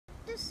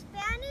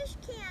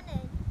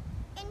cannon.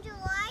 In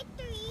July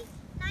 3,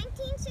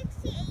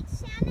 1968,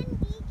 San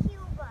D,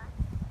 Cuba.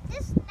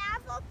 This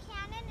naval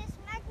cannon is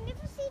a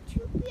magnificent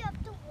trophy of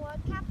the war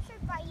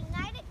captured by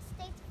United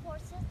States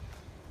forces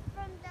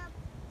from the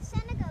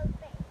Senegal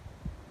Bay.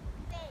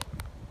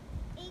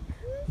 A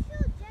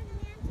crucial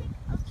gigantic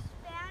of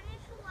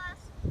Spanish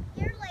last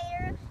year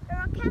later, the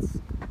rockets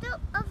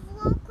of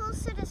local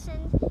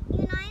citizens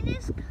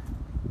united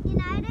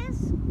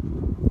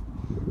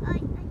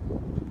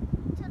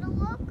to the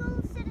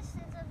local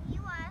citizens of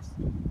U.S.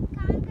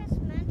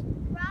 Congressman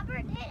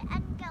Robert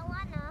and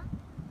Galena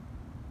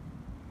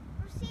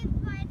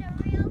received by the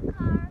rail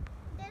car.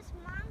 This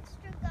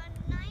monster gun,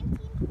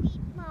 19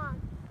 feet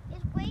long,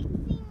 is weight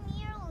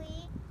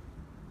nearly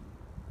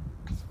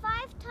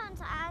 5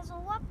 tons as a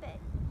weapon.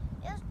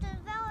 It was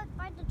developed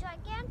by the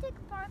gigantic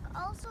park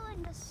also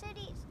in the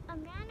city's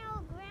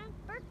annual grand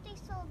birthday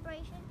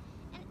celebration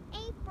in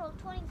April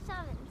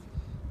 27th,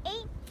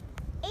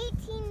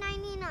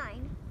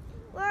 1899,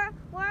 where it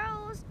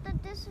was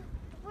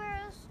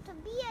to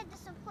be a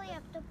display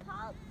of the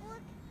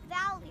public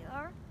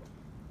value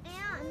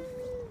and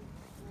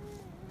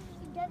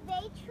the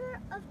nature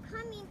of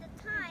coming the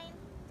time.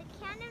 The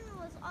cannon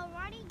was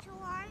already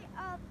July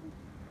of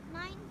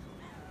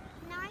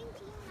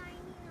 1999.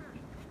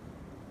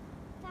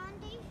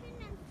 Foundation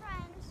and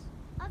Friends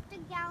of the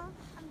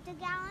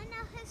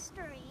Galena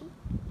history.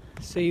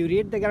 So you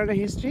read the Galena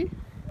history?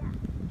 Yeah.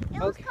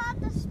 It was called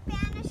the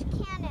Spanish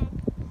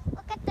cannon.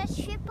 Look at the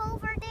ship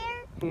over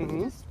there. Mm-hmm.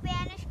 The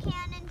Spanish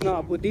cannon.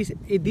 No, but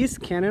this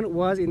cannon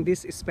was in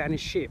this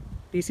Spanish ship.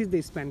 This is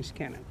the Spanish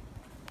cannon.